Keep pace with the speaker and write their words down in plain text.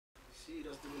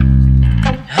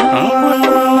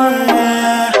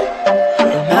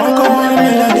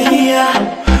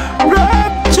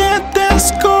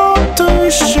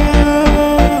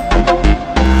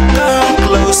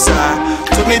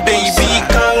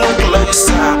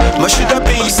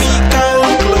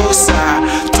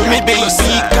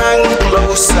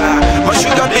My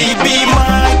sugar baby,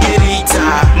 Magurrita.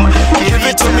 Give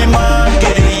it to me,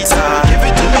 Magurrita. Give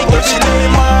it to me, what you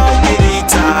name,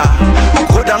 Magurrita.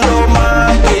 Go down low,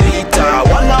 Magurrita.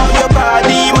 One on your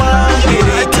body,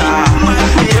 Magurrita.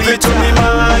 Give it to me,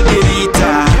 Magurrita.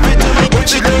 Give it to me, what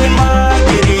you name,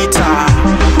 Magurrita.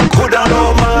 Go down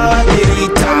low,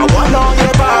 Magurrita. One on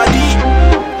your body.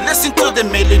 Listen to the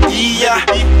melody,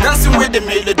 dancing with the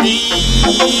melody.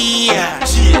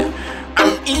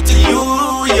 I'm into you,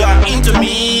 you're into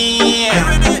me.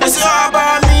 It's all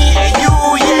about me and you,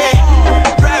 yeah.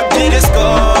 Rap did the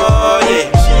score, yeah.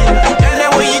 And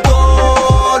then when you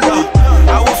go, no,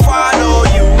 I will follow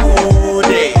you,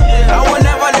 yeah. I will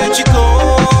never let you go,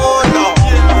 no.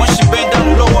 When she bend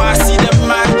down low, I see the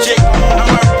magic.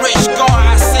 I'm a rich girl,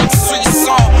 I sing sweet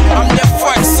song. I'm the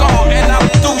first song, and I'm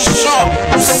too strong.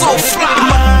 I'm so fly.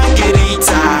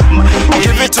 Magurrita,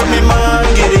 give it to me,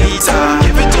 Magurrita.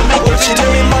 Give it to me. What you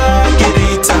doing,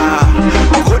 Magurrita?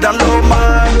 Go down low,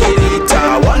 Magurrita.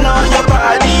 One on your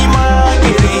body,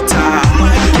 Magurrita.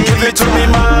 Give it to me,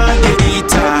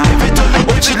 Magurrita. Give it to me.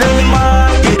 What you doing,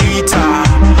 Magurrita?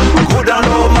 Go down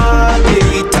low,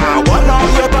 Magurrita. One on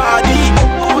your body.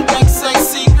 Oh, that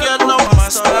sexy girl know my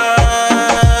style.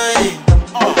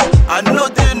 I know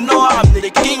they know I'm the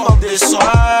king of the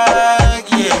swag,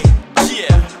 yeah.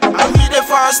 I'm the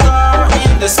first star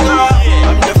in the sky.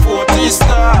 I'm the 14th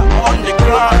star on the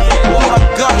ground. Oh my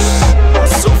gosh, I'm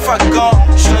so far gone.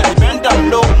 Should have been down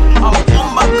low. I'm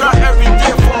on my ground every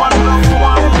day for my love, for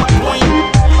my queen.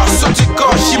 I'm such a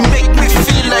girl, she make me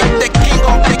feel like the king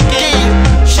of the king.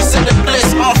 She set the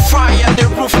place on fire, the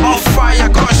roof on fire.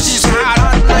 Cause she's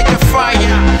hot like a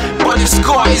fire. But the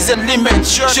score is a limit.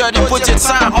 Sure, put your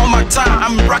time on my time.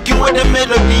 I'm rocking with the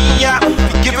melody, yeah.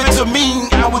 Give it to me,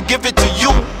 I will give it to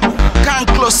you. Come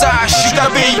closer, sugar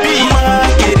baby,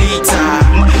 Magurrita.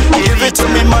 Give it to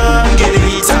me,